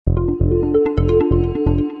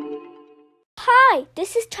Hi,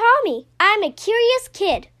 this is Tommy. I'm a curious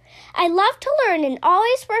kid. I love to learn and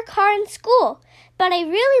always work hard in school, but I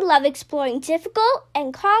really love exploring difficult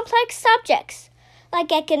and complex subjects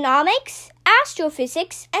like economics,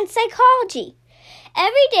 astrophysics, and psychology.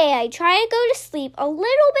 Every day I try to go to sleep a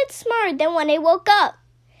little bit smarter than when I woke up.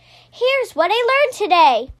 Here's what I learned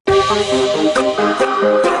today.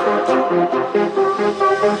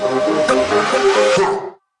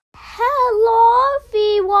 Hello,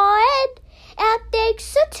 everyone, and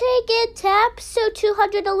thanks for taking to episode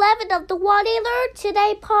 211 of the What I Learned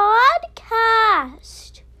Today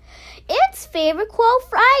podcast. It's Favorite Quote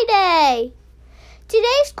Friday.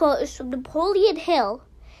 Today's quote is from Napoleon Hill.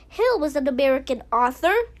 Hill was an American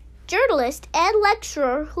author, journalist, and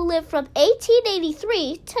lecturer who lived from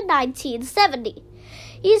 1883 to 1970.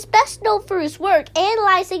 He is best known for his work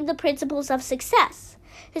analyzing the principles of success.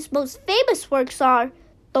 His most famous works are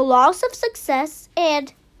The Laws of Success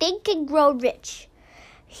and Think and Grow Rich.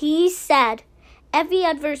 He said, "Every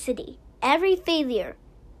adversity, every failure,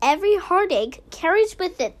 every heartache carries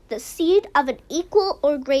with it the seed of an equal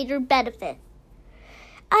or greater benefit."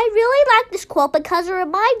 I really like this quote because it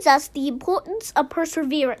reminds us the importance of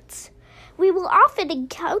perseverance. We will often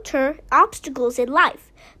encounter obstacles in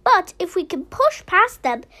life, but if we can push past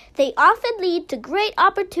them, they often lead to great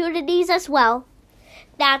opportunities as well.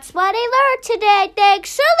 That's what I learned today.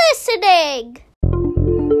 Thanks for listening.